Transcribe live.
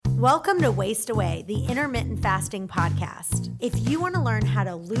Welcome to Waste Away, the intermittent fasting podcast. If you want to learn how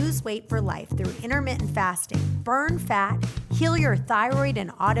to lose weight for life through intermittent fasting, burn fat, heal your thyroid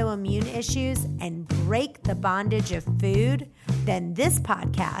and autoimmune issues, and break the bondage of food, then this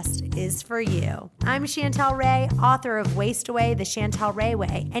podcast is for you. I'm Chantel Ray, author of Waste Away, The Chantel Ray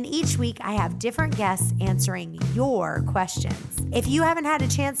Way, and each week I have different guests answering your questions. If you haven't had a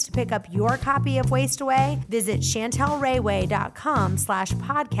chance to pick up your copy of Waste Away, visit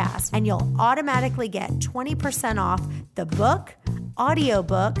chantelrayway.com/podcast and you'll automatically get 20% off the book,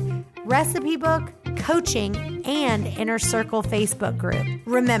 audiobook, recipe book, coaching, and Inner Circle Facebook group.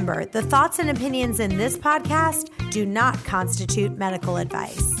 Remember, the thoughts and opinions in this podcast do not constitute medical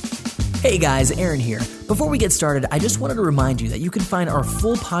advice. Hey guys, Aaron here. Before we get started, I just wanted to remind you that you can find our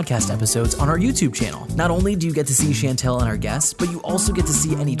full podcast episodes on our YouTube channel. Not only do you get to see Chantel and our guests, but you also get to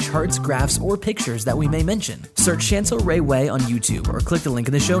see any charts, graphs, or pictures that we may mention. Search Chantel Ray Way on YouTube or click the link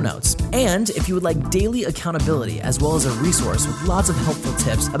in the show notes. And if you would like daily accountability as well as a resource with lots of helpful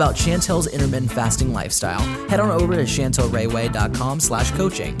tips about Chantel's intermittent fasting lifestyle, head on over to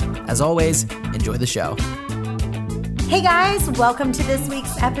chantelrayway.com/coaching. As always, enjoy the show. Hey guys, welcome to this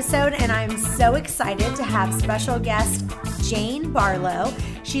week's episode, and I'm so excited to have special guest Jane Barlow.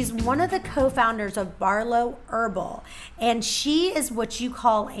 She's one of the co-founders of Barlow Herbal, and she is what you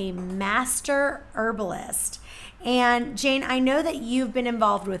call a master herbalist. And Jane, I know that you've been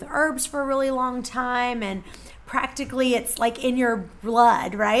involved with herbs for a really long time, and practically it's like in your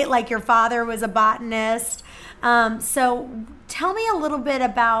blood, right? Like your father was a botanist. So tell me a little bit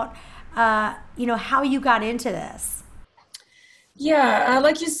about, how you got into this. Yeah,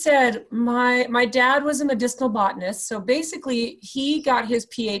 like you said, my dad was a medicinal botanist. So basically, he got his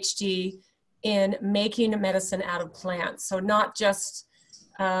PhD in making medicine out of plants. So not just,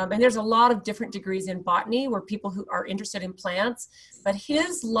 and there's a lot of different degrees in botany where people who are interested in plants, but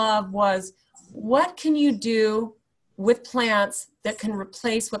his love was, what can you do with plants that can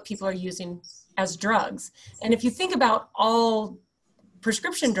replace what people are using as drugs? And if you think about all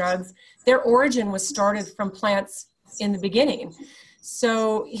prescription drugs, their origin was started from plants in the beginning.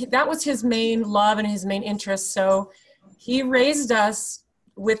 So that was his main love and his main interest. So he raised us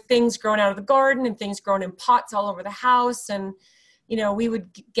with things grown out of the garden and things grown in pots all over the house. And, we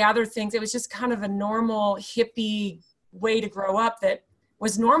would gather things. It was just kind of a normal hippie way to grow up that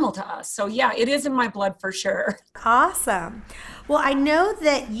was normal to us. So yeah, it is in my blood for sure. Awesome. Well, I know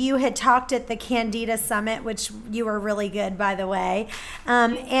that you had talked at the Candida Summit, which you were really good, by the way.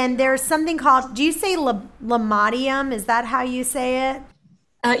 And there's something called, do you say Lomatium? Is that how you say it?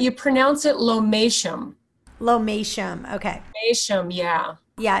 You pronounce it Lomatium. Lomatium, okay. Lomatium, yeah.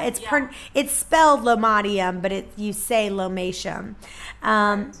 Yeah, it's spelled Lomatium, but you say Lomatium.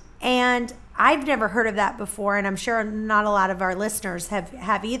 And I've never heard of that before, and I'm sure not a lot of our listeners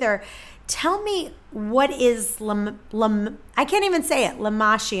have either. Tell me, what is I can't even say it,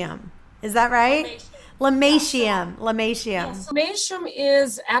 Lomatium. Is that right? Lomatium. Lomatium. Yes. Lomatium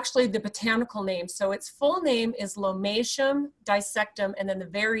is actually the botanical name. So its full name is Lomatium dissectum, and then the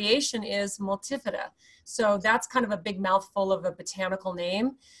variation is multifida. So that's kind of a big mouthful of a botanical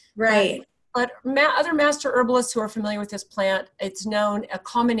name. Right. But other master herbalists who are familiar with this plant, it's known, a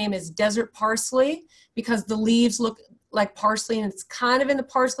common name is desert parsley because the leaves look like parsley and it's kind of in the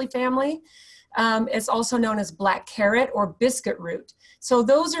parsley family. It's also known as black carrot or biscuit root. So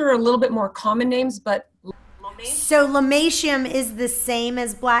those are a little bit more common names, but So Lomatium is the same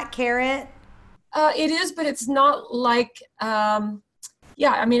as black carrot? It is, but it's not like,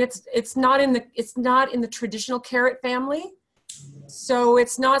 it's not in the traditional carrot family. So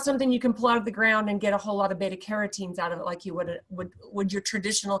it's not something you can pull out of the ground and get a whole lot of beta carotenes out of it like you would your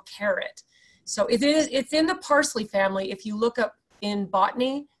traditional carrot. So it's in the parsley family. If you look up in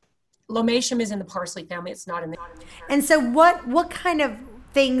botany, Lomatium is in the parsley family. It's not in the carrot. And so what kind of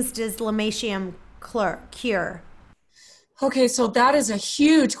things does Lomatium cure? Okay, so that is a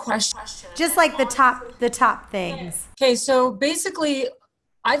huge question. Just like the top things. Okay, so basically,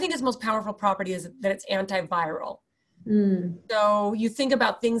 I think its most powerful property is that it's antiviral. So you think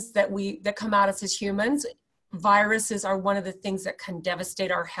about things that come at us as humans. Viruses are one of the things that can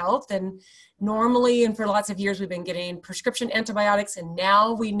devastate our health. And normally, and for lots of years, we've been getting prescription antibiotics. And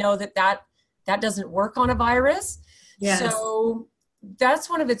now we know that doesn't work on a virus. Yes. So that's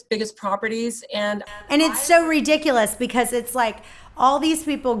one of its biggest properties. And it's so ridiculous because it's like all these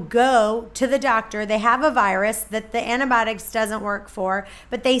people go to the doctor, they have a virus that the antibiotics doesn't work for,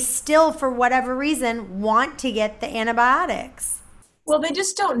 but they still, for whatever reason, want to get the antibiotics. Well, they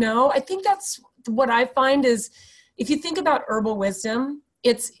just don't know. I think that's what I find is, if you think about herbal wisdom,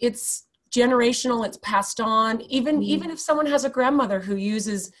 it's generational, it's passed on. Even if someone has a grandmother who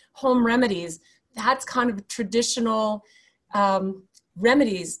uses home remedies, that's kind of traditional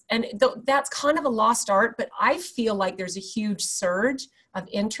remedies. And that's kind of a lost art, but I feel like there's a huge surge of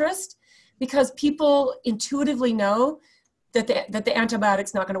interest because people intuitively know that the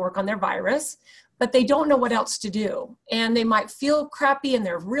antibiotic's not going to work on their virus, but they don't know what else to do. And they might feel crappy and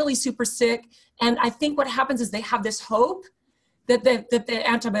they're really super sick. And I think what happens is they have this hope that the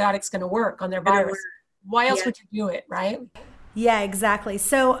antibiotic's going to work on their virus. Why else would you do it, right? Yeah, exactly.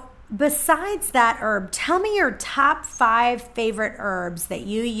 So besides that herb, tell me your top 5 favorite herbs that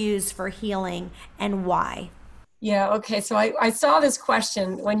you use for healing and why. Yeah, okay. So I saw this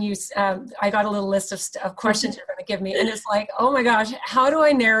question when you, I got a little list of questions you're going to give me. And it's like, oh my gosh, how do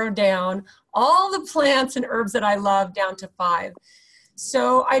I narrow down all the plants and herbs that I love down to 5?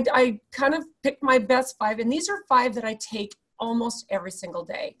 So I kind of picked my best 5. And these are 5 that I take almost every single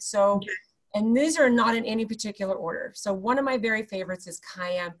day. So, and these are not in any particular order. So one of my very favorites is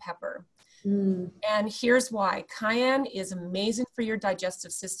cayenne pepper. And here's why. Cayenne is amazing for your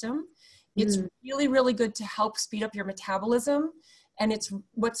digestive system. It's really, really good to help speed up your metabolism. And it's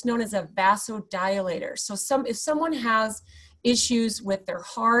what's known as a vasodilator. So if someone has issues with their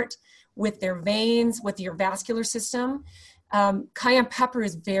heart, with their veins, with your vascular system, cayenne pepper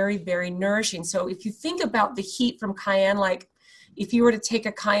is very, very nourishing. So if you think about the heat from cayenne, like if you were to take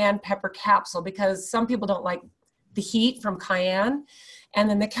a cayenne pepper capsule, because some people don't like the heat from cayenne, and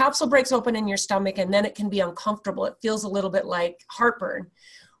then the capsule breaks open in your stomach and then it can be uncomfortable. It feels a little bit like heartburn.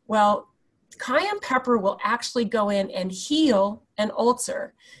 Well, cayenne pepper will actually go in and heal an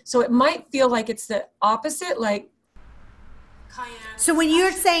ulcer. So it might feel like it's the opposite, like cayenne. So when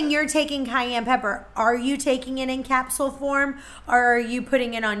you're saying you're taking cayenne pepper, are you taking it in capsule form or are you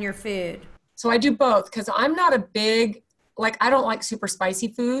putting it on your food? So I do both because I'm not a big, I don't like super spicy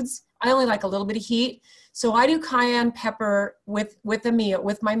foods. I only like a little bit of heat. So I do cayenne pepper with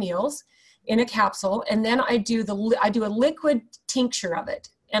my meals in a capsule. And then I do a liquid tincture of it.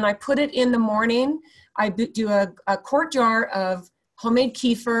 And I put it in the morning. I do a quart jar of homemade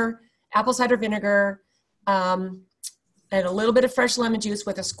kefir, apple cider vinegar, and a little bit of fresh lemon juice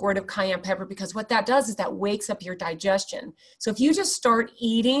with a squirt of cayenne pepper, because what that does is that wakes up your digestion. So if you just start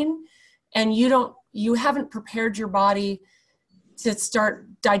eating and you haven't prepared your body to start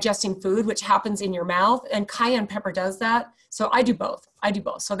digesting food, which happens in your mouth, and cayenne pepper does that. So I do both.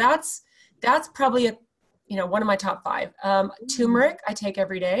 So that's probably one of my top 5. Turmeric, I take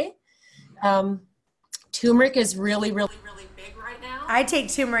every day. Turmeric is really, really, really big right now. I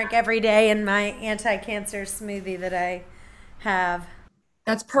take turmeric every day in my anti-cancer smoothie that I have.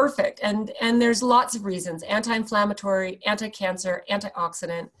 That's perfect. And there's lots of reasons: anti-inflammatory, anti-cancer,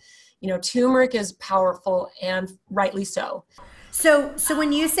 antioxidant. Turmeric is powerful, and rightly so. So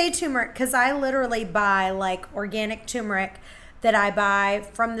when you say turmeric, because I literally buy organic turmeric that I buy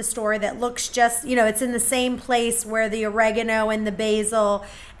from the store that looks just, it's in the same place where the oregano and the basil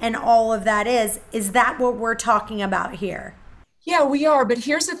and all of that is that what we're talking about here? Yeah, we are. But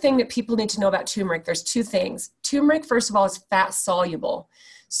here's the thing that people need to know about turmeric. There's 2 things. Turmeric, first of all, is fat soluble.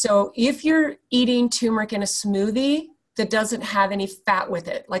 So if you're eating turmeric in a smoothie that doesn't have any fat with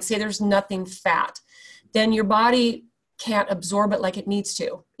it, like say there's nothing fat, then your body can't absorb it like it needs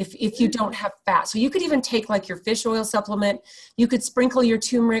to if you don't have fat. So you could even take your fish oil supplement. You could sprinkle your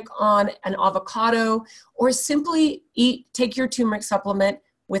turmeric on an avocado, or simply take your turmeric supplement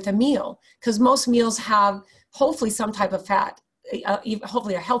with a meal, because most meals have hopefully some type of fat,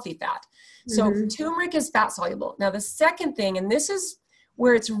 hopefully a healthy fat. So turmeric is fat soluble. Now the second thing, and this is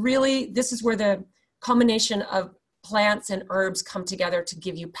where the combination of plants and herbs come together to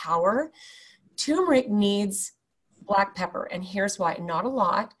give you power. Turmeric needs black pepper, and here's why. Not a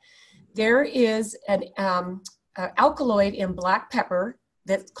lot. There is an alkaloid in black pepper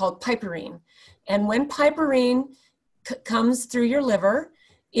that's called piperine, and when piperine comes through your liver,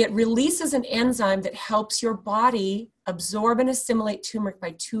 it releases an enzyme that helps your body absorb and assimilate turmeric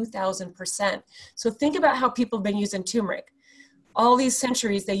by 2,000%. So think about how people have been using turmeric all these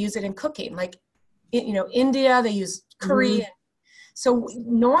centuries. They use it in cooking, India, they use curry. So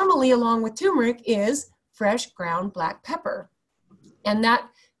normally along with turmeric is fresh ground black pepper, and that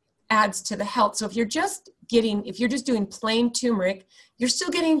adds to the health. So if you're just doing plain turmeric, you're still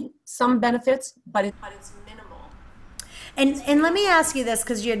getting some benefits, but it's minimal. And let me ask you this,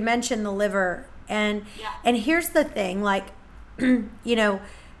 because you had mentioned the liver, and here's the thing,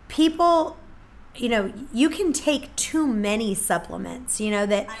 people, you can take too many supplements,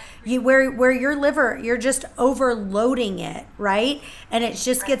 that where your liver, you're just overloading it, right? And it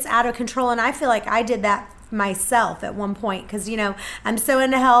just gets out of control. And I feel like I did that myself at one point because, you know, I'm so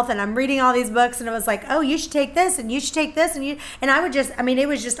into health and I'm reading all these books and it was like, oh, you should take this and you should take this and I would just, I mean, it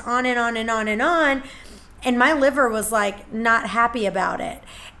was just on and on and on and on. And my liver was like not happy about it.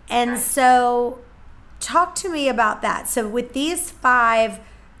 And so talk to me about that. So with these 5,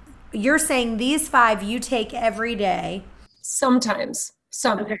 you're saying these 5 you take every day. Sometimes.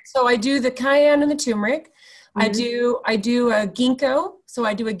 Okay. So I do the cayenne and the turmeric. I do a ginkgo. So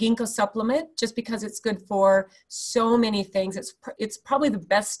I do a ginkgo supplement just because it's good for so many things. It's probably the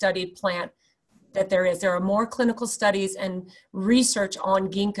best studied plant that there is. There are more clinical studies and research on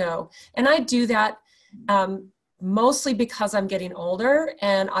ginkgo. And I do that mostly because I'm getting older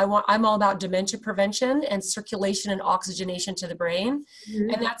and I'm all about dementia prevention and circulation and oxygenation to the brain.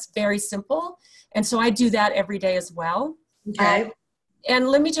 And that's very simple. And so I do that every day as well. Okay. And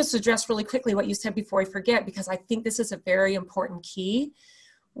let me just address really quickly what you said before I forget, because I think this is a very important key.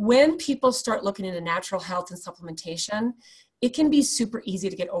 When people start looking into natural health and supplementation, it can be super easy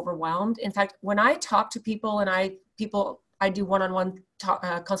to get overwhelmed. In fact, when I talk to people and I do one-on-one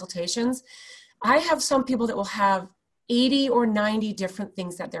consultations, I have some people that will have 80 or 90 different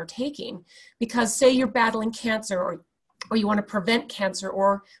things that they're taking because say you're battling cancer or you want to prevent cancer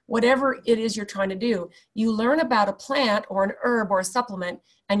or whatever it is you're trying to do. You learn about a plant or an herb or a supplement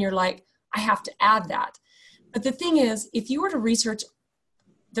and you're like, I have to add that. But the thing is, if you were to research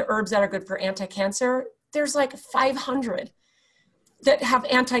the herbs that are good for anti-cancer, there's like 500 that have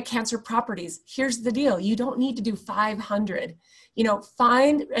anti-cancer properties. Here's the deal. You don't need to do 500. You know,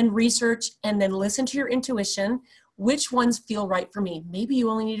 find and research and then listen to your intuition. Which ones feel right for me? Maybe you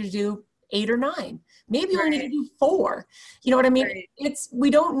only need to do 8 or 9. Maybe you only need to do 4. You know what I mean? Right. We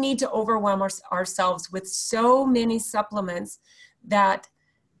don't need to overwhelm ourselves with so many supplements that,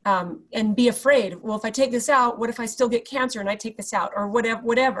 and be afraid. Well, if I take this out, what if I still get cancer and I take this out or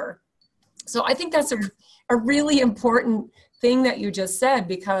whatever. So I think that's a really important thing that you just said,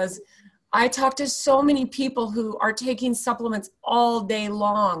 because I talk to so many people who are taking supplements all day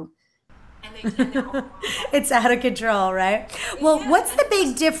long. And they it's out of control, right? Well, what's the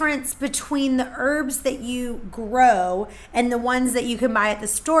big difference between the herbs that you grow and the ones that you can buy at the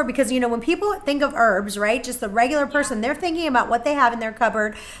store? Because, you know, when people think of herbs, right, just the regular person, they're thinking about what they have in their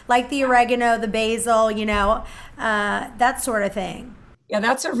cupboard, like the oregano, the basil, you know, that sort of thing. Yeah,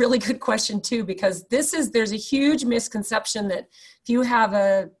 that's a really good question too, because there's a huge misconception that if you have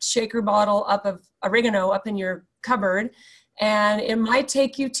a shaker bottle of oregano up in your cupboard, and it might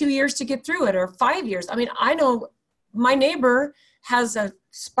take you 2 years to get through it or 5 years. I mean, I know my neighbor has a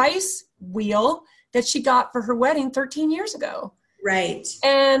spice wheel that she got for her wedding 13 years ago. Right.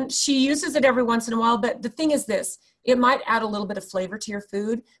 And she uses it every once in a while. But the thing is this, it might add a little bit of flavor to your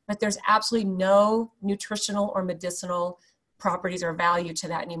food, but there's absolutely no nutritional or medicinal properties or value to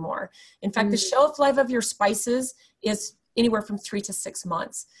that anymore. In fact, the shelf life of your spices is anywhere from 3 to 6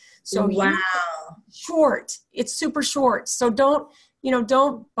 months. So wow. Short. It's super short. So don't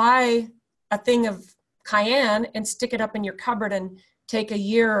buy a thing of cayenne and stick it up in your cupboard and take a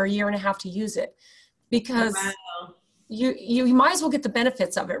year or a year and a half to use it, because you might as well get the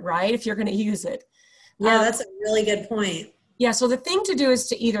benefits of it, right? If you're going to use it. Yeah, that's a really good point. Yeah. So the thing to do is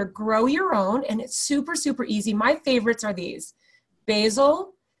to either grow your own, and it's super, super easy. My favorites are these: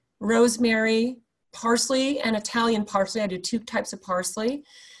 basil, rosemary, parsley, and Italian parsley. I do 2 types of parsley.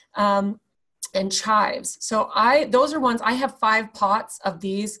 And chives. So those are ones, I have 5 pots of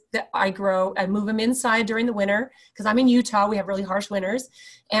these that I grow and move them inside during the winter, because I'm in Utah. We have really harsh winters,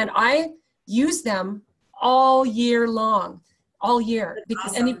 and I use them all year long, all year.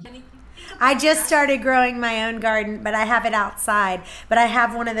 Because awesome. I just started growing my own garden, but I have it outside. But I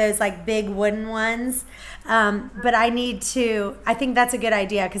have one of those like big wooden ones. But I think that's a good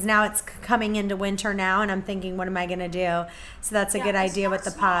idea, because now it's coming into winter now, and I'm thinking, what am I going to do? So that's a good idea with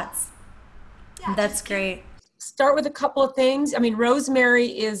the pots. Yeah, that's great. Start with a couple of things. I mean, rosemary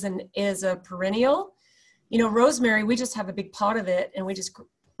is a perennial. You know, rosemary, we just have a big pot of it, and we just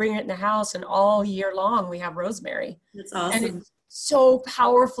bring it in the house, and all year long we have rosemary. That's awesome. And it's so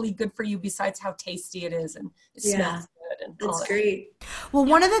powerfully good for you, besides how tasty it is, and it smells good. And that's great. Well,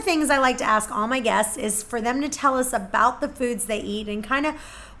 one of the things I like to ask all my guests is for them to tell us about the foods they eat, and kind of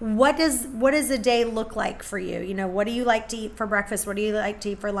what does a day look like for you? You know, what do you like to eat for breakfast? What do you like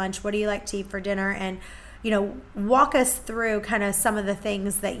to eat for lunch? What do you like to eat for dinner? And, you know, walk us through kind of some of the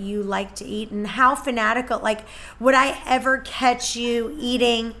things that you like to eat, and how fanatical, like, would I ever catch you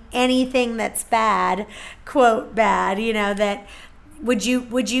eating anything that's bad, quote bad, you know, that would you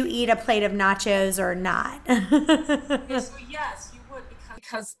eat a plate of nachos or not? Yes, you would,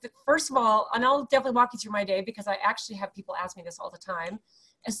 because first of all, and I'll definitely walk you through my day, because I actually have people ask me this all the time.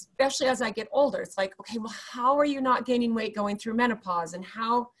 especially as I get older. It's like, okay, well, how are you not gaining weight going through menopause? And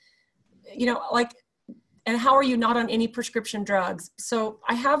how, and how are you not on any prescription drugs? So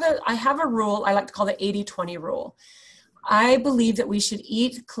I have a rule I like to call the 80-20 rule. I believe that we should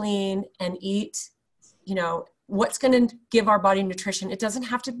eat clean and eat, what's going to give our body nutrition. It doesn't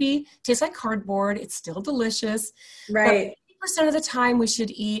have to taste like cardboard. It's still delicious. Right. But 80% of the time we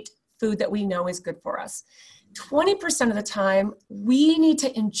should eat food that we know is good for us. 20% of the time we need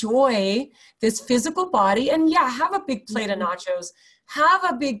to enjoy this physical body and have a big plate of nachos, have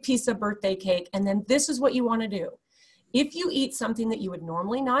a big piece of birthday cake. And then this is what you want to do. If you eat something that you would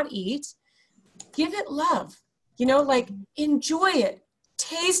normally not eat, give it love, enjoy it.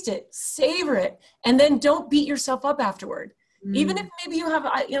 Taste it, savor it, and then don't beat yourself up afterward. Even if maybe you have,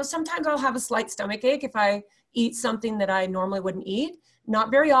 sometimes I'll have a slight stomach ache if I eat something that I normally wouldn't eat. Not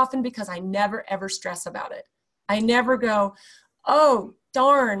very often, because I never ever stress about it. I never go, oh,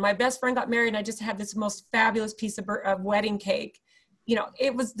 darn, my best friend got married and I just had this most fabulous piece of wedding cake.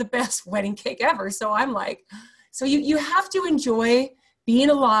 It was the best wedding cake ever. So I'm like, so you have to enjoy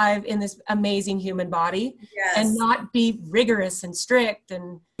being alive in this amazing human body. Yes. And not be rigorous and strict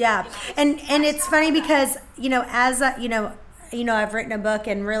and and it's funny because as I've written a book,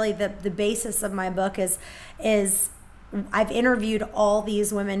 and really the basis of my book is I've interviewed all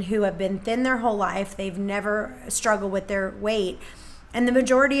these women who have been thin their whole life. They've never struggled with their weight. And the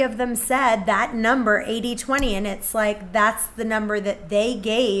majority of them said that number, 80-20, and it's like that's the number that they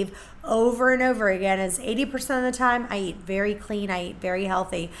gave over and over again, is 80% of the time I eat very clean, I eat very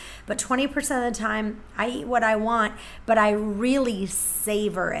healthy, but 20% of the time I eat what I want, but I really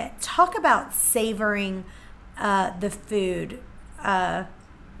savor it. Talk about savoring the food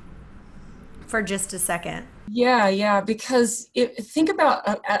for just a second. Yeah, because think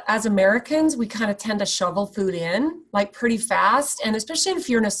about as Americans, we kind of tend to shovel food in like pretty fast. And especially if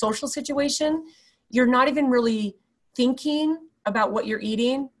you're in a social situation, you're not even really thinking about what you're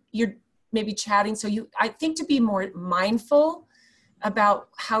eating. You're maybe chatting. So I think to be more mindful about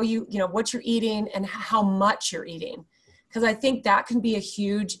how what you're eating and how much you're eating. Because I think that can be a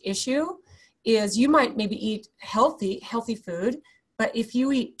huge issue, is you might maybe eat healthy food, but if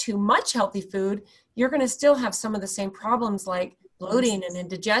you eat too much healthy food, you're going to still have some of the same problems like bloating and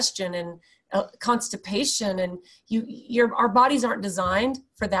indigestion and constipation. And our bodies aren't designed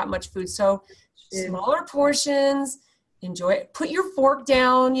for that much food. So smaller portions, enjoy it. Put your fork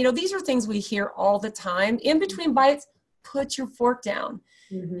down. These are things we hear all the time. In between bites, put your fork down.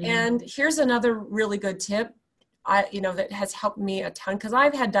 Mm-hmm. And here's another really good tip, that has helped me a ton, because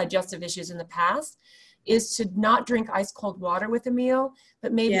I've had digestive issues in the past, is to not drink ice cold water with a meal,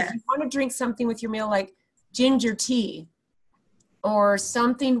 but maybe if you want to drink something with your meal, like ginger tea or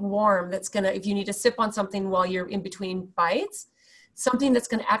something warm that's going to, if you need to sip on something while you're in between bites, something that's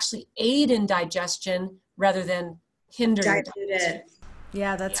going to actually aid in digestion rather than hinder digestion.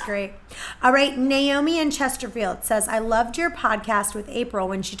 Yeah, that's great. All right. Naomi in Chesterfield says, I loved your podcast with April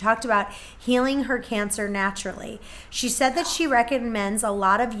when she talked about healing her cancer naturally. She said that she recommends a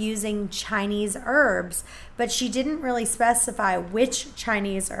lot of using Chinese herbs, but she didn't really specify which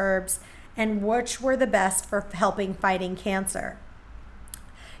Chinese herbs and which were the best for helping fighting cancer.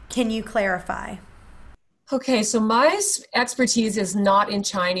 Can you clarify? Okay, so my expertise is not in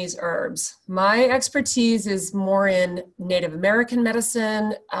Chinese herbs. My expertise is more in Native American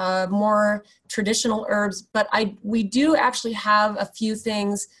medicine, more traditional herbs, but we do actually have a few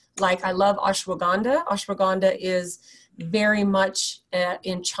things, like I love ashwagandha. Ashwagandha is very much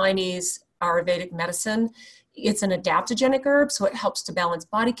in Chinese Ayurvedic medicine. It's an adaptogenic herb, so it helps to balance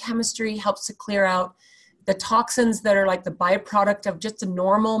body chemistry, helps to clear out the toxins that are like the byproduct of just a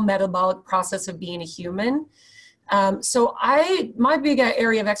normal metabolic process of being a human. So my big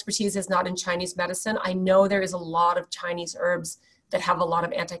area of expertise is not in Chinese medicine. I know there is a lot of Chinese herbs that have a lot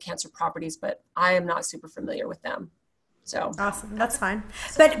of anti-cancer properties, but I am not super familiar with them. So awesome, that's fine.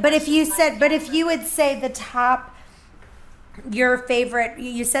 But if you would say the top, your favorite,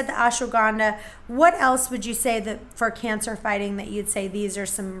 you said the ashwagandha, what else would you say that for cancer fighting that you'd say these are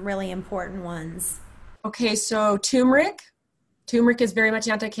some really important ones? Okay, so turmeric. Turmeric is very much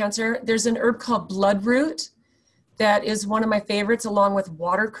anti-cancer. There's an herb called bloodroot that is one of my favorites, along with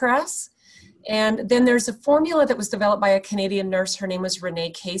watercress. And then there's a formula that was developed by a Canadian nurse. Her name was Renee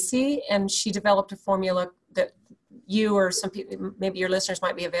Casey, and she developed a formula that you or some people, maybe your listeners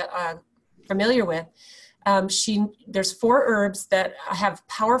might be familiar with. There's 4 herbs that have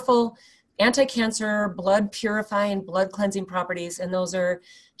powerful anti-cancer, blood purifying, blood cleansing properties, and those are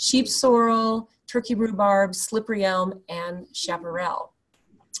sheep sorrel, turkey rhubarb, slippery elm, and chaparral.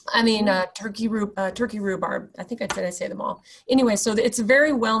 I mean, turkey rhubarb. I think I say them all. Anyway, so it's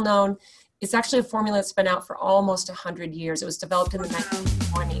very well known. It's actually a formula that's been out for almost 100 years. It was developed in the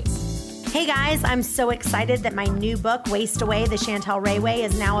 1920s. Hey guys, I'm so excited that my new book, Waste Away, The Chantel Ray Way,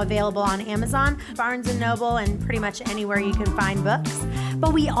 is now available on Amazon, Barnes & Noble, and pretty much anywhere you can find books.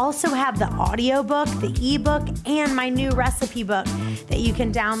 But we also have the audiobook, the ebook, and my new recipe book that you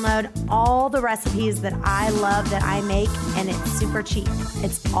can download all the recipes that I love that I make, and it's super cheap.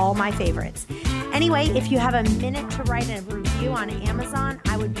 It's all my favorites. Anyway, if you have a minute to write a review on Amazon,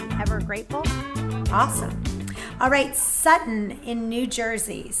 I would be ever grateful. Awesome. All right, Sutton in New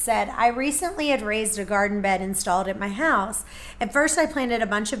Jersey said, I recently had raised a garden bed installed at my house. At first, I planted a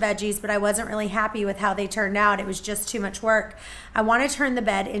bunch of veggies, but I wasn't really happy with how they turned out. It was just too much work. I want to turn the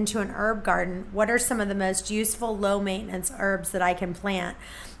bed into an herb garden. What are some of the most useful, low-maintenance herbs that I can plant?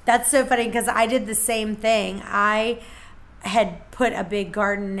 That's so funny because I did the same thing. I had put a big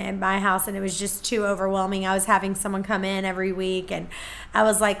garden in my house and it was just too overwhelming. I was having someone come in every week and I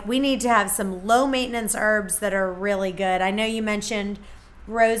was like, we need to have some low maintenance herbs that are really good. I know you mentioned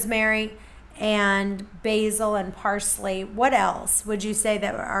rosemary and basil and parsley. What else would you say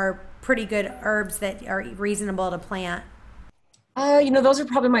that are pretty good herbs that are reasonable to plant? Those are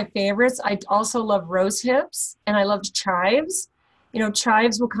probably my favorites. I also love rose hips and I love chives.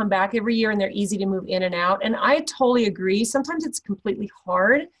 Chives will come back every year and they're easy to move in and out. And I totally agree. Sometimes it's completely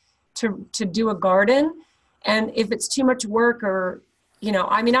hard to do a garden. And if it's too much work or,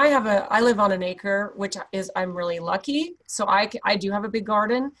 I live on an acre, which is, I'm really lucky. So I do have a big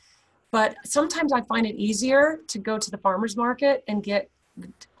garden, but sometimes I find it easier to go to the farmer's market and get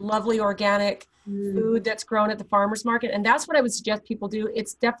lovely organic food that's grown at the farmer's market. And that's what I would suggest people do.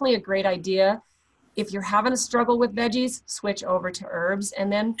 It's definitely a great idea. If you're having a struggle with veggies, switch over to herbs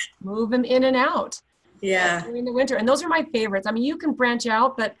and then move them in and out. Yeah. During the winter. And those are my favorites. I mean, you can branch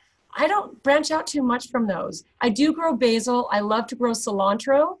out, but I don't branch out too much from those. I do grow basil. I love to grow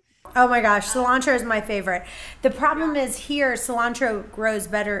cilantro. Oh my gosh, cilantro is my favorite. The problem is here, cilantro grows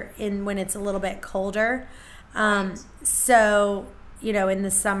better when it's a little bit colder. So, in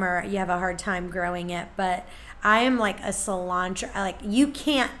the summer, you have a hard time growing it. But I am like a cilantro, you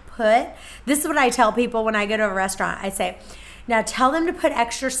can't this is what I tell people when I go to a restaurant. I say, now tell them to put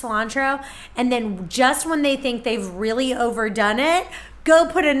extra cilantro, and then just when they think they've really overdone it, go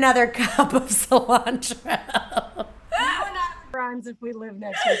put another cup of cilantro. We're not friends if we live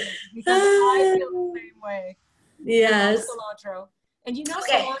next to each other because I feel the same way. Yes. Cilantro. And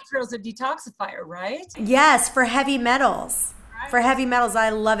cilantro is a detoxifier, right? Yes, for heavy metals. For heavy metals, I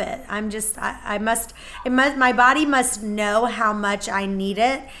love it. My body must know how much I need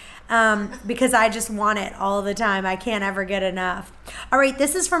it because I just want it all the time. I can't ever get enough. All right,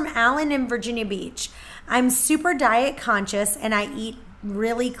 this is from Alan in Virginia Beach. I'm super diet conscious and I eat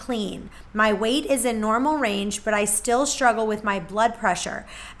really clean. My weight is in normal range, but I still struggle with my blood pressure.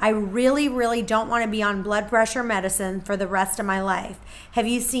 I really, really don't want to be on blood pressure medicine for the rest of my life. Have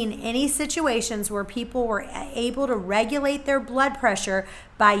you seen any situations where people were able to regulate their blood pressure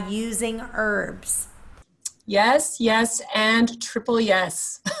by using herbs? Yes, and triple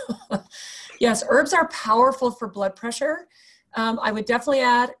yes. Yes, herbs are powerful for blood pressure. I would definitely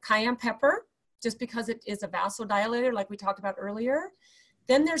add cayenne pepper, just because it is a vasodilator like we talked about earlier.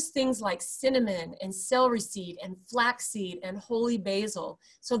 Then there's things like cinnamon and celery seed and flaxseed and holy basil.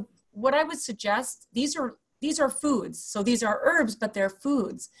 So what I would suggest, these are foods. So these are herbs, but they're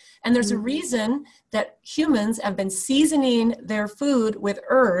foods. And there's a reason that humans have been seasoning their food with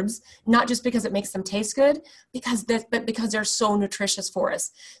herbs, not just because it makes them taste good, but because they're so nutritious for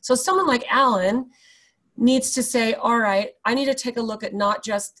us. So someone like Alan needs to say, all right, I need to take a look at not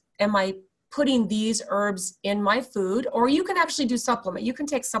just, am I putting these herbs in my food, or you can actually do supplement. You can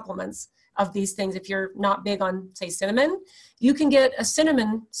take supplements of these things. If you're not big on, say, cinnamon, you can get a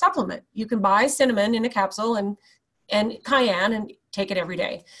cinnamon supplement. You can buy cinnamon in a capsule and cayenne and take it every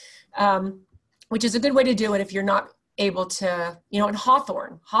day, which is a good way to do it if you're not able to, and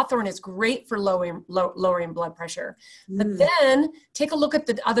Hawthorn is great for lowering blood pressure. But then take a look at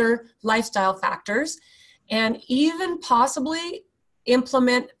the other lifestyle factors and even possibly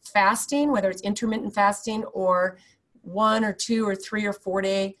implement fasting, whether it's intermittent fasting or 1 or 2 or 3 or 4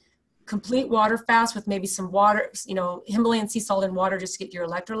 day complete water fast with maybe some water, Himalayan sea salt and water just to get your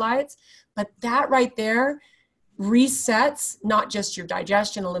electrolytes. But that right there resets not just your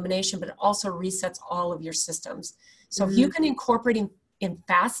digestion, elimination, but it also resets all of your systems. So if you can incorporate in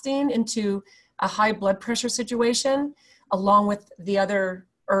fasting into a high blood pressure situation, along with the other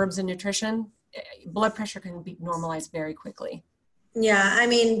herbs and nutrition, blood pressure can be normalized very quickly. Yeah, I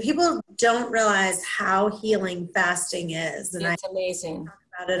mean, people don't realize how healing fasting is. And it's amazing.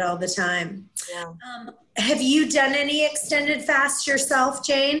 about it all the time. Yeah. Have you done any extended fast yourself,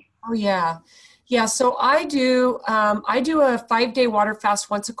 Jane? Oh yeah. Yeah. So I do a 5-day water fast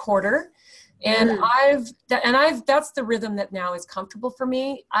once a quarter. And that's the rhythm that now is comfortable for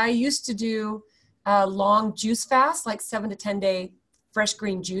me. I used to do a long juice fast, like 7 to 10 day fresh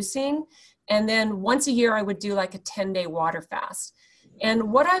green juicing. And then once a year I would do like a 10-day water fast.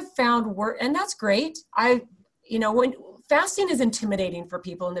 And what I've found and that's great. When fasting is intimidating for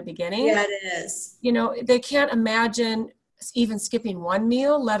people in the beginning. Yeah, it is. They can't imagine even skipping one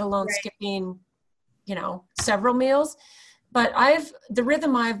meal, let alone skipping, several meals. But the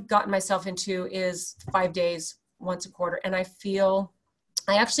rhythm I've gotten myself into is 5 days, once a quarter. And I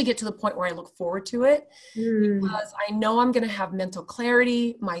actually get to the point where I look forward to it because I know I'm going to have mental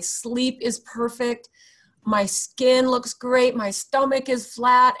clarity. My sleep is perfect. My skin looks great. My stomach is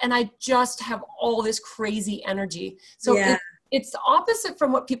flat. And I just have all this crazy energy. So it's the opposite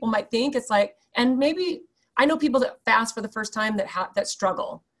from what people might think. It's like, and maybe I know people that fast for the first time that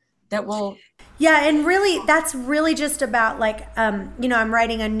struggle. Yeah, and really, that's really just about like, I'm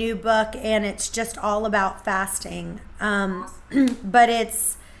writing a new book and it's just all about fasting. But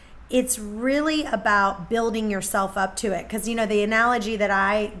it's really about building yourself up to it. Because, the analogy that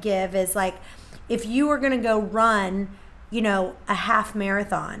I give is like, if you were going to go run, a half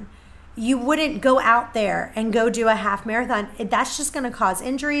marathon, you wouldn't go out there and go do a half marathon. That's just going to cause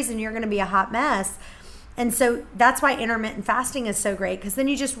injuries and you're going to be a hot mess. And so that's why intermittent fasting is so great, because then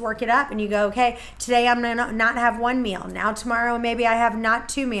you just work it up and you go, okay, today I'm going to not have one meal. Now tomorrow maybe I have not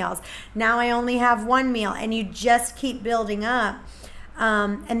 2 meals. Now I only have 1 meal. And you just keep building up.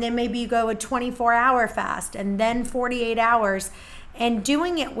 And then maybe you go a 24-hour fast and then 48 hours. And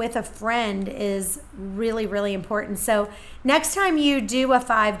doing it with a friend is really, really important. So next time you do a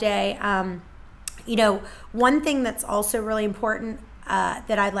 5-day, one thing that's also really important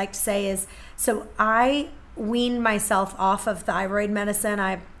that I'd like to say is, so I weaned myself off of thyroid medicine.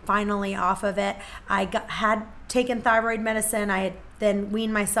 I'm finally off of it. I had taken thyroid medicine. I had then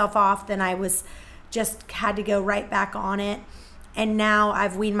weaned myself off. Then I had to go right back on it. And now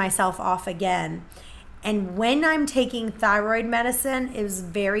I've weaned myself off again. And when I'm taking thyroid medicine, it was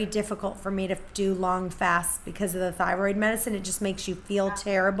very difficult for me to do long fasts because of the thyroid medicine. It just makes you feel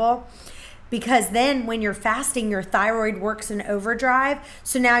terrible. Because then when you're fasting, your thyroid works in overdrive.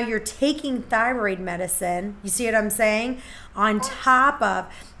 So now you're taking thyroid medicine, you see what I'm saying, on top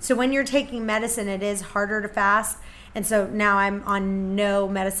of. So when you're taking medicine, it is harder to fast. And so now I'm on no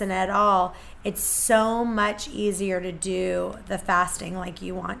medicine at all. It's so much easier to do the fasting like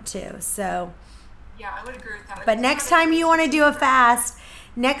you want to. So yeah, I would agree with that. But next time you want to do a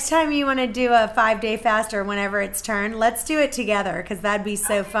 5-day fast or whenever it's turn, let's do it together because that'd be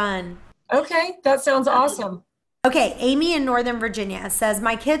so fun. Okay, that sounds awesome. Okay, Amy in Northern Virginia says,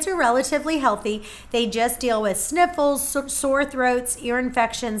 my kids are relatively healthy. They just deal with sniffles, sore throats, ear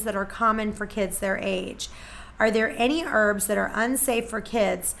infections that are common for kids their age. Are there any herbs that are unsafe for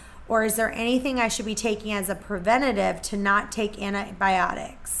kids, or is there anything I should be taking as a preventative to not take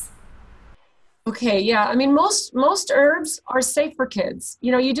antibiotics? Okay, yeah. I mean, most herbs are safe for kids.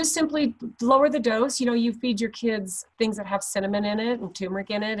 You just simply lower the dose. You feed your kids things that have cinnamon in it and turmeric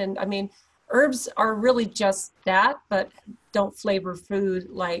in it. And I mean, herbs are really just that, but don't flavor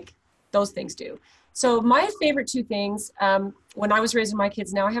food like those things do. So my favorite 2 things, when I was raising my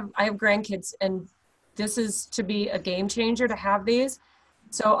kids, now I have grandkids, and this is to be a game changer to have these.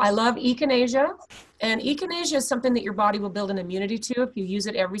 So I love echinacea, and echinacea is something that your body will build an immunity to if you use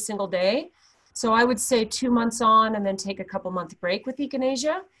it every single day. So I would say 2 months on and then take a couple month break with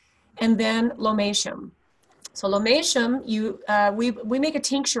echinacea, and then lomatium. So lomatium, we make a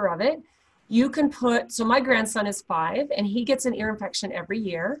tincture of it. You can so my grandson is 5 and he gets an ear infection every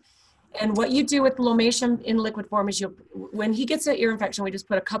year. And what you do with lomatium in liquid form is when he gets an ear infection, we just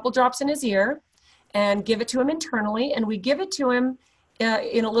put a couple drops in his ear and give it to him internally. And we give it to him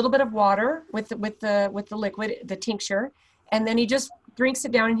in a little bit of water with the liquid, the tincture. And then he just drinks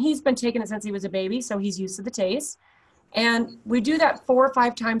it down, and he's been taking it since he was a baby, so he's used to the taste. And we do that 4 or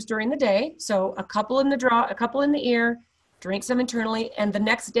 5 times during the day. So a couple in the ear, drinks them internally, and the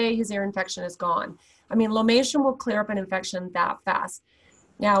next day his ear infection is gone. I mean, lomatium will clear up an infection that fast.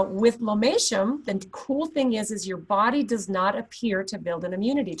 Now, with lomatium, the cool thing is your body does not appear to build an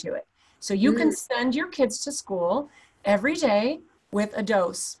immunity to it. So you can send your kids to school every day with a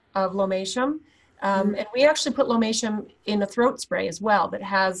dose of lomatium. And we actually put lomatium in a throat spray as well that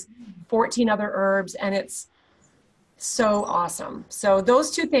has 14 other herbs, and it's so awesome. So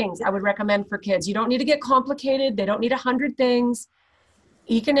those 2 things I would recommend for kids. You don't need to get complicated. They don't need 100 things.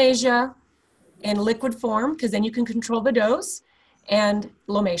 Echinacea in liquid form, because then you can control the dose. and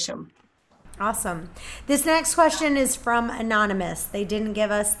lomatium. Awesome. This next question is from Anonymous. They didn't give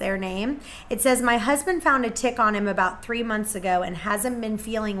us their name. It says, my husband found a tick on him about 3 months ago and hasn't been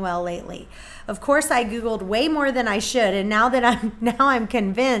feeling well lately. Of course, I Googled way more than I should, and now I'm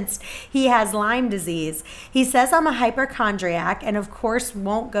convinced he has Lyme disease. He says I'm a hypochondriac and of course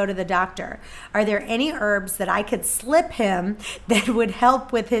won't go to the doctor. Are there any herbs that I could slip him that would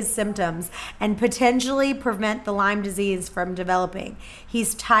help with his symptoms and potentially prevent the Lyme disease from developing?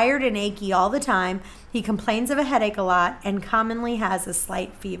 He's tired and achy all the time. He complains of a headache a lot and commonly has a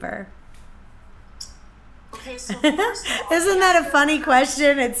slight fever. Okay, so first of all, isn't that a funny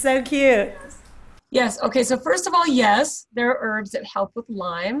question? It's so cute. Yes. Okay. So first of all, yes, there are herbs that help with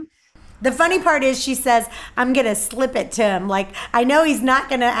Lyme. The funny part is she says, I'm going to slip it to him. Like, I know he's not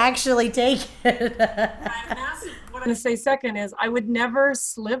going to actually take it. What I'm going to say second is I would never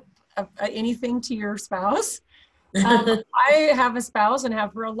slip anything to your spouse. I have a spouse and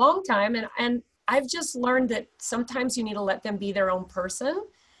have for a long time. And I've just learned that sometimes you need to let them be their own person,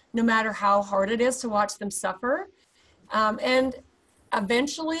 no matter how hard it is to watch them suffer. And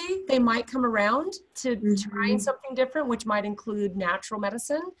eventually they might come around to trying something different, which might include natural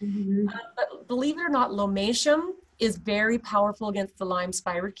medicine. But believe it or not, lomatium is very powerful against the Lyme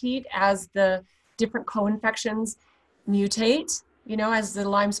spirochete as the different co-infections mutate. You know, as the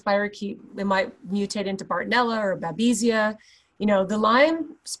Lyme spirochete, it might mutate into Bartonella or Babesia. You know, the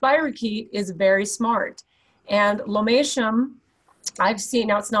Lyme spirochete is very smart. And lomatium, I've seen,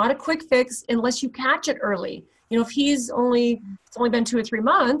 now it's not a quick fix unless you catch it early. You know, if it's only been 2 or 3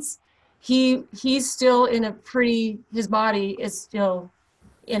 months, he's still in his body is still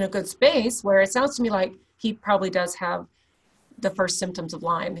in a good space, where it sounds to me like he probably does have the first symptoms of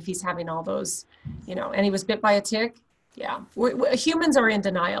Lyme if he's having all those, you know, and he was bit by a tick. Yeah, humans are in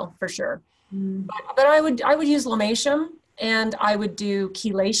denial for sure. But I would use lomatium, and I would do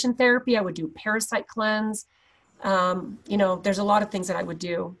chelation therapy. I would do parasite cleanse. You know, there's a lot of things that I would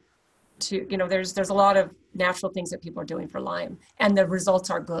do to, you know, there's a lot of natural things that people are doing for Lyme, and the results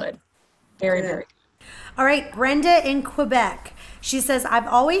are good. Very, very good. All right, Brenda in Quebec. She says, I've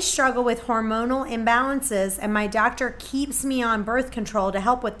always struggled with hormonal imbalances, and my doctor keeps me on birth control to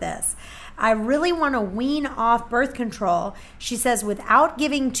help with this. I really want to wean off birth control. She says, without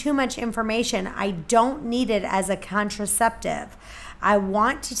giving too much information, I don't need it as a contraceptive. I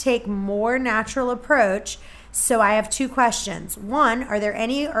want to take more natural approach. So I have 2 questions. 1, are there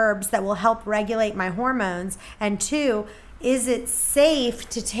any herbs that will help regulate my hormones? And 2, is it safe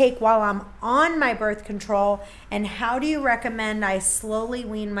to take while I'm on my birth control? And how do you recommend I slowly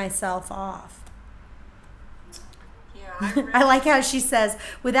wean myself off? I like how she says,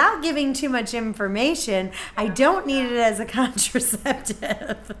 without giving too much information, I don't need it as a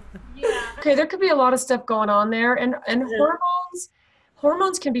contraceptive. Yeah. Okay, there could be a lot of stuff going on there. And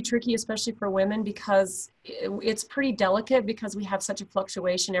hormones can be tricky, especially for women, because it's pretty delicate because we have such a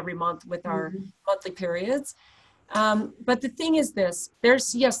fluctuation every month with our monthly periods. But the thing is this, there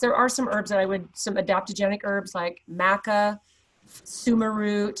are some herbs that some adaptogenic herbs like maca, suma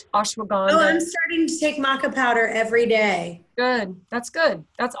root, ashwagandha. Oh, I'm starting to take maca powder every day. Good. That's good.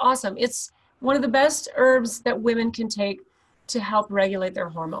 That's awesome. It's one of the best herbs that women can take to help regulate their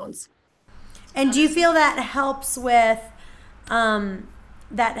hormones. And do you feel that helps with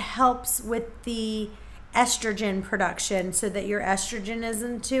the estrogen production so that your estrogen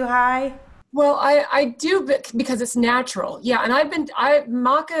isn't too high? Well, I do, because it's natural. Yeah. And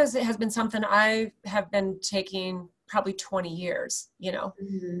maca has been something I have been taking probably 20 years, you know,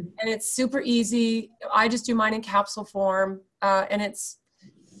 and it's super easy. I just do mine in capsule form. And it's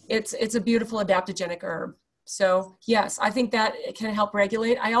a beautiful adaptogenic herb. So yes, I think that it can help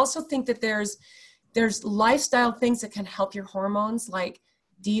regulate. I also think that there's lifestyle things that can help your hormones, like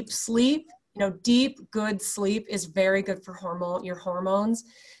deep sleep. You know, deep, good sleep is very good for your hormones.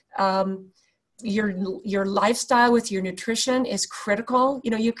 Your lifestyle with your nutrition is critical.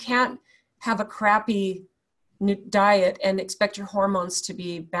 You know, you can't have a crappy diet and expect your hormones to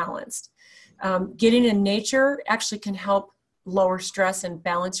be balanced. Getting in nature actually can help lower stress and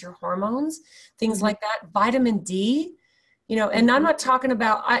balance your hormones. Things like that. Vitamin D, you know, and I'm not talking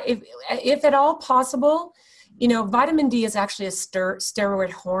about, if at all possible, you know, vitamin D is actually a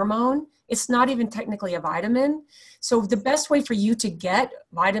steroid hormone. It's not even technically a vitamin. So the best way for you to get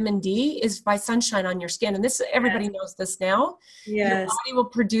vitamin D is by sunshine on your skin. And everybody knows this now. Yes. Your body will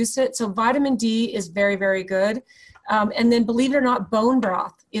produce it. So vitamin D is very, very good. And then believe it or not, bone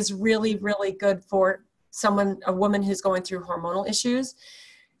broth is really, really good for a woman who's going through hormonal issues.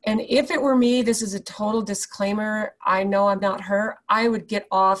 And if it were me, this is a total disclaimer. I know I'm not her. I would get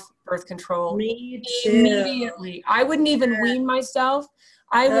off birth control. Me too. Immediately. I wouldn't even wean myself.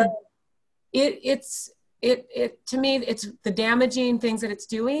 I would, to me, it's the damaging things that it's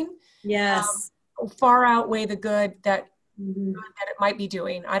doing. Yes. Far outweigh the good that it might be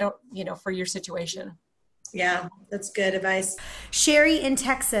doing. I don't, for your situation. Yeah, that's good advice. Sherry in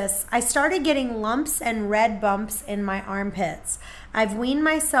Texas, I started getting lumps and red bumps in my armpits. I've weaned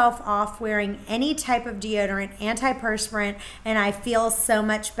myself off wearing any type of deodorant, antiperspirant, and I feel so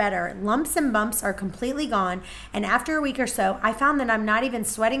much better. Lumps and bumps are completely gone, and after a week or so, I found that I'm not even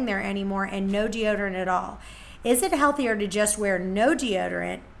sweating there anymore and no deodorant at all. Is it healthier to just wear no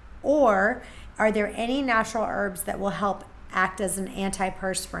deodorant, or are there any natural herbs that will help act as an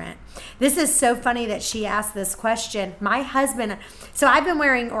antiperspirant? This is so funny that she asked this question. My husband, so I've been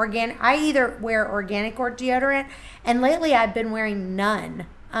wearing I either wear organic or deodorant, and lately I've been wearing none.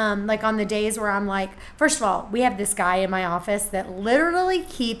 Like on the days where I'm like, first of all, we have this guy in my office that literally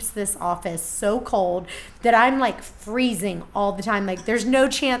keeps this office so cold that I'm like freezing all the time. Like there's no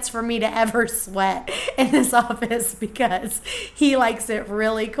chance for me to ever sweat in this office because he likes it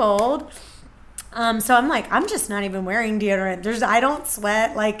really cold. So I'm like, I'm just not even wearing deodorant. I don't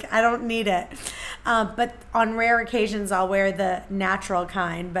sweat. Like I don't need it. But on rare occasions I'll wear the natural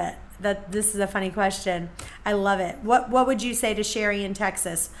kind, but this is a funny question. I love it. What would you say to Sherry in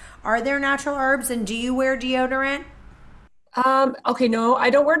Texas? Are there natural herbs and do you wear deodorant? Okay, no, I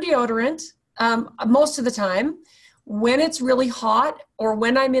don't wear deodorant most of the time. When it's really hot or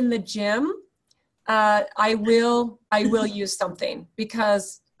when I'm in the gym, I will use something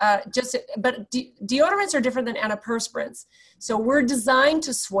because deodorants are different than antiperspirants. So we're designed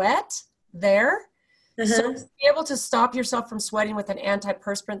to sweat there. So to be able to stop yourself from sweating with an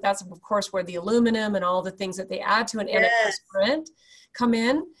antiperspirant, that's of course where the aluminum and all the things that they add to an antiperspirant come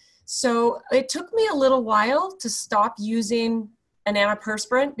in. So it took me a little while to stop using an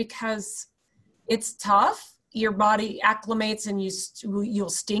antiperspirant because it's tough. Your body acclimates and you'll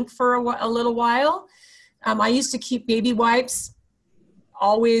stink for a little while. I used to keep baby wipes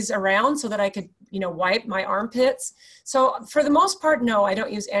always around so that I could, wipe my armpits. So for the most part, no, I don't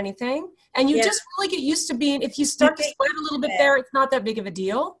use anything. And you just really get used to if you start to sweat a little bit there, it's not that big of a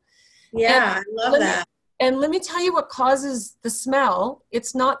deal. Yeah, I love that. And let me tell you what causes the smell.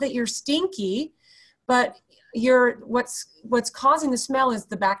 It's not that you're stinky, but what's causing the smell is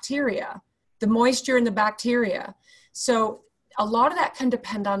the bacteria, the moisture in the bacteria. So a lot of that can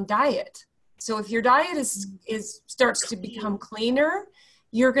depend on diet. So if your diet starts to become cleaner,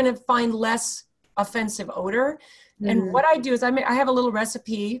 you're going to find less offensive odor. And what I do is I have a little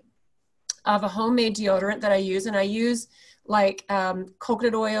recipe of a homemade deodorant that I use, and I use like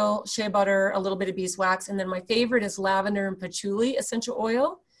coconut oil, shea butter, a little bit of beeswax, and then my favorite is lavender and patchouli essential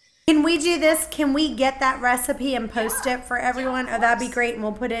oil. Can we do this? Can we get that recipe and post it for everyone? Oh, that'd be great, and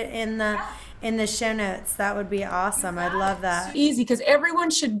we'll put it in the show notes. That would be awesome. I'd love that. It's easy because everyone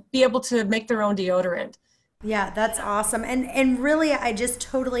should be able to make their own deodorant. Yeah, that's awesome. And really, I just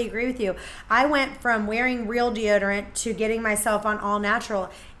totally agree with you. I went from wearing real deodorant to getting myself on all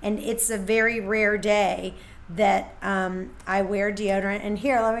natural, and it's a very rare day that I wear deodorant. And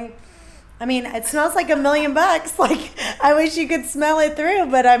here, it smells like $1 million. Like, I wish you could smell it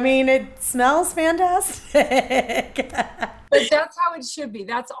through, but it smells fantastic. But that's how it should be.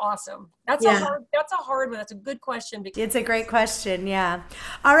 That's awesome. That's a hard one. That's a good question. It's a great question. Yeah.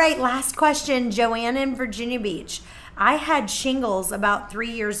 All right. Last question. Joanne in Virginia Beach. I had shingles about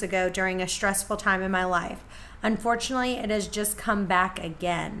 3 years ago during a stressful time in my life. Unfortunately, it has just come back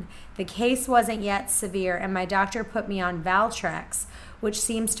again. The case wasn't yet severe, and my doctor put me on Valtrex, which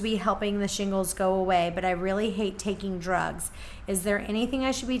seems to be helping the shingles go away, but I really hate taking drugs. Is there anything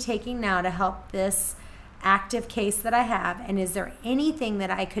I should be taking now to help this active case that I have? And is there anything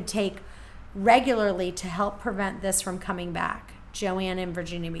that I could take regularly to help prevent this from coming back? Joanne in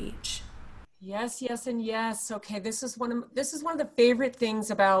Virginia Beach. Yes, yes, and yes. Okay, this is one of the favorite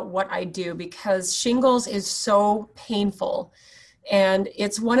things about what I do because shingles is so painful. And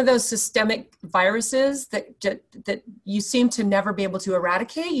it's one of those systemic viruses that you seem to never be able to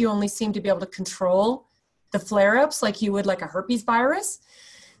eradicate. You only seem to be able to control the flare-ups like you would like a herpes virus.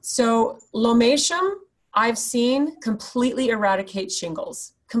 So Lomatium, I've seen completely eradicate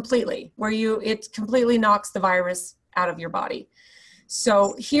shingles, completely, where it completely knocks the virus out of your body.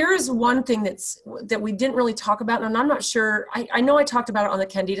 So here's one thing that we didn't really talk about, and I'm not sure, I know I talked about it on the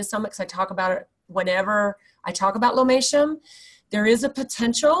Candida Summit because I talk about it whenever I talk about Lomatium. There is a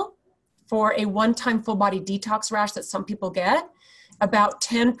potential for a one-time full body detox rash that some people get. About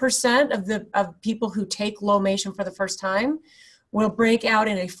 10% of people who take Lomatium for the first time will break out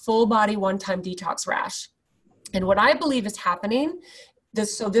in a full body one-time detox rash. And what I believe is happening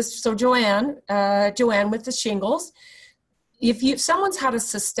Joanne with the shingles, if someone's had a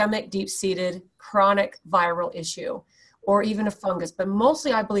systemic, deep-seated, chronic viral issue, or even a fungus, but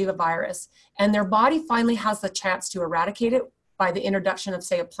mostly I believe a virus, and their body finally has the chance to eradicate it by the introduction of,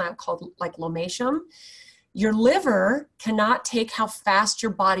 say, a plant called like Lomatium, your liver cannot take how fast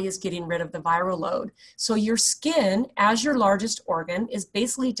your body is getting rid of the viral load. So your skin, as your largest organ, is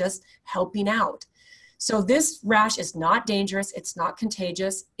basically just helping out. So this rash is not dangerous. It's not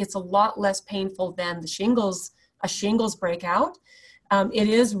contagious. It's a lot less painful than a shingles breakout. It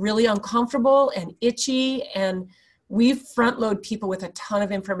is really uncomfortable and itchy, and we front load people with a ton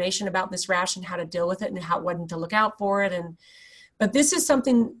of information about this rash and how to deal with it and when to look out for it. But this is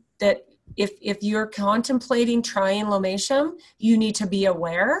something that if you're contemplating trying Lomatium, you need to be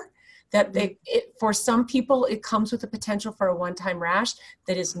aware that for some people, it comes with the potential for a one-time rash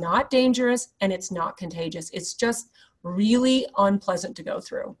that is not dangerous and it's not contagious. It's just really unpleasant to go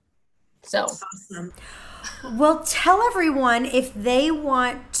through. So awesome. Well, tell everyone if they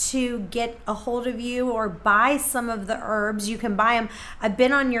want to get a hold of you or buy some of the herbs, you can buy them. I've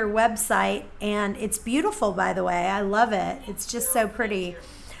been on your website and it's beautiful, by the way. I love it. It's just so pretty.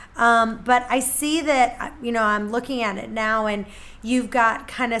 But I see that, I'm looking at it now and you've got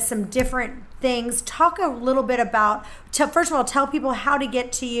kind of some different things. Talk a little bit about, first of all, tell people how to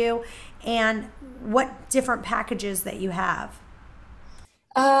get to you and what different packages that you have.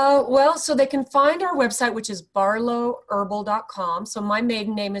 So they can find our website, which is barlowherbal.com. So my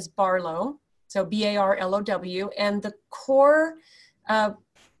maiden name is Barlow, so Barlow, and the core of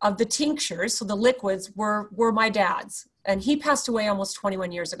the tinctures, so the liquids, were my dad's. And he passed away almost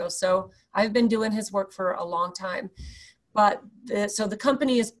 21 years ago. So I've been doing his work for a long time. But so the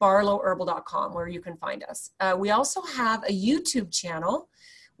company is barlowherbal.com, where you can find us. We also have a YouTube channel,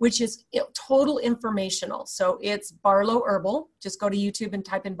 which is total informational. So it's Barlow Herbal. Just go to YouTube and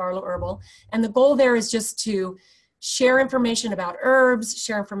type in Barlow Herbal. And the goal there is just to share information about herbs,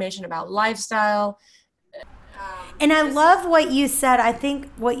 share information about lifestyle. And I love what you said. I think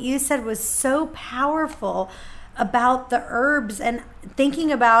what you said was so powerful about the herbs and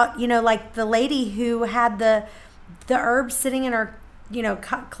thinking about, like the lady who had the herbs sitting in her,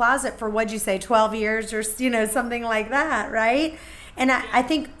 closet for, what'd you say, 12 years or, something like that, right? And I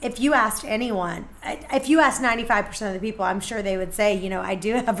think if you asked anyone, if you asked 95% of the people, I'm sure they would say, I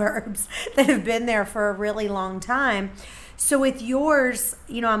do have herbs that have been there for a really long time. So with yours,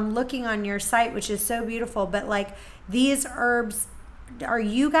 I'm looking on your site, which is so beautiful, but like these herbs, are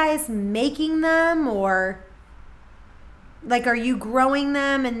you guys making them or like, are you growing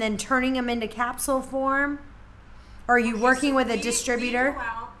them and then turning them into capsule form? Or are you working with a distributor?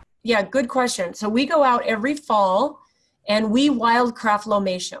 Yeah, good question. So we go out every fall and we wildcraft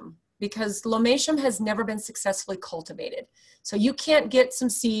Lomatium because Lomatium has never been successfully cultivated. So you can't get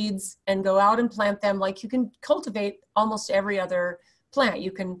some seeds and go out and plant them like you can cultivate almost every other plant.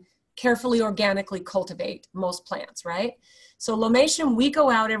 You can carefully organically cultivate most plants, right? So Lomatium, we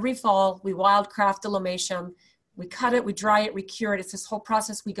go out every fall, we wildcraft the Lomatium, we cut it, we dry it, we cure it. It's this whole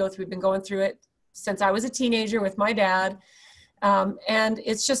process we go through. We've been going through it since I was a teenager with my dad. And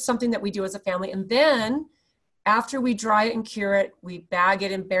it's just something that we do as a family. And then after we dry it and cure it, we bag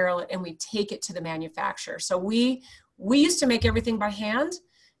it and barrel it, and we take it to the manufacturer. So we used to make everything by hand,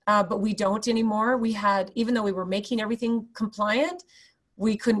 but we don't anymore. Even though we were making everything compliant,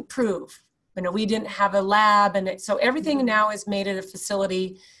 we couldn't prove. We didn't have a lab. And so everything now is made at a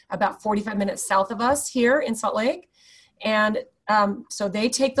facility about 45 minutes south of us here in Salt Lake. And so they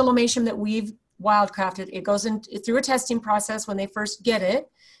take the Lomatium that we've wildcrafted. It goes in through a testing process when they first get it.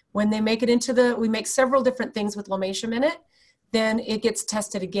 When they make it we make several different things with Lomatium in it, then it gets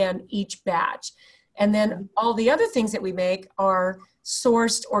tested again each batch. And then all the other things that we make are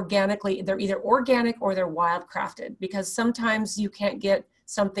sourced organically. They're either organic or they're wildcrafted, because sometimes you can't get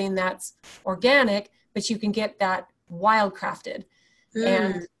something that's organic, but you can get that wildcrafted.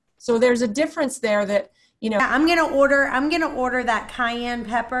 And so there's a difference there that, I'm going to order that cayenne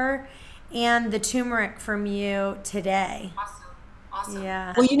pepper and the turmeric from you today. Awesome.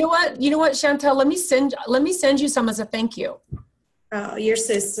 Yeah. Well, you know what, Chantel, let me send you some as a thank you. Oh, you're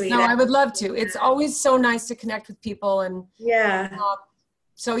so sweet. No, I would love to. It's always so nice to connect with people. And yeah.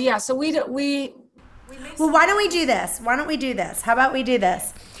 So we well, why don't we do this? How about we do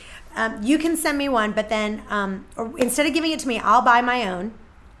this? You can send me one, but then or instead of giving it to me, I'll buy my own.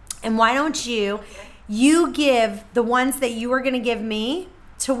 And why don't you give the ones that you were going to give me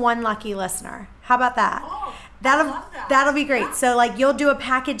to one lucky listener? How about that? That'll be great. So like you'll do a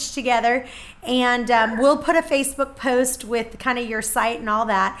package together, and we'll put a Facebook post with kind of your site and all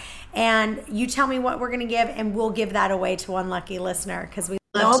that, and you tell me what we're going to give, and we'll give that away to one lucky listener because we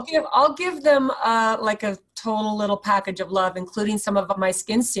love. I'll give them like a total little package of love, including some of my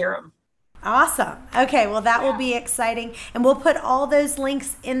skin serum. Awesome. Okay, well that will be exciting, and we'll put all those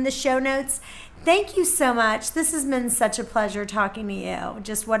links in the show notes. Thank you so much. This has been such a pleasure talking to you.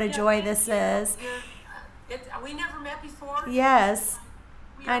 Just what a joy this is. We never met before. Yes,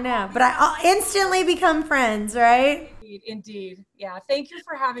 I know. But I'll instantly become friends, right? Indeed. Yeah. Thank you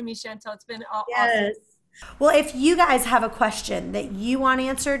for having me, Chantel. It's been awesome. Yes. Well, if you guys have a question that you want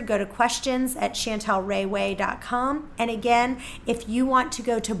answered, go to questions@chantelrayway.com. And again, if you want to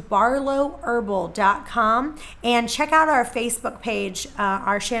go to barlowherbal.com and check out our Facebook page,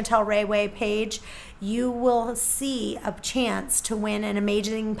 our Chantel Rayway page, you will see a chance to win an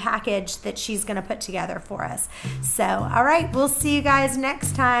amazing package that she's going to put together for us. So, all right, we'll see you guys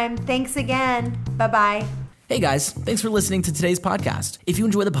next time. Thanks again. Bye-bye. Hey guys, thanks for listening to today's podcast. If you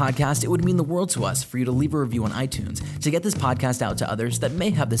enjoy the podcast, it would mean the world to us for you to leave a review on iTunes to get this podcast out to others that may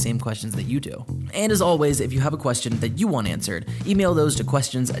have the same questions that you do. And as always, if you have a question that you want answered, email those to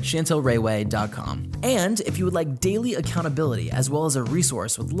questions@chantelrayway.com. And if you would like daily accountability as well as a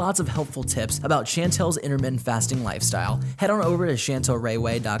resource with lots of helpful tips about Chantel's intermittent fasting lifestyle, head on over to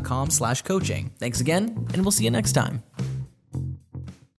chantelrayway.com/coaching. Thanks again, and we'll see you next time.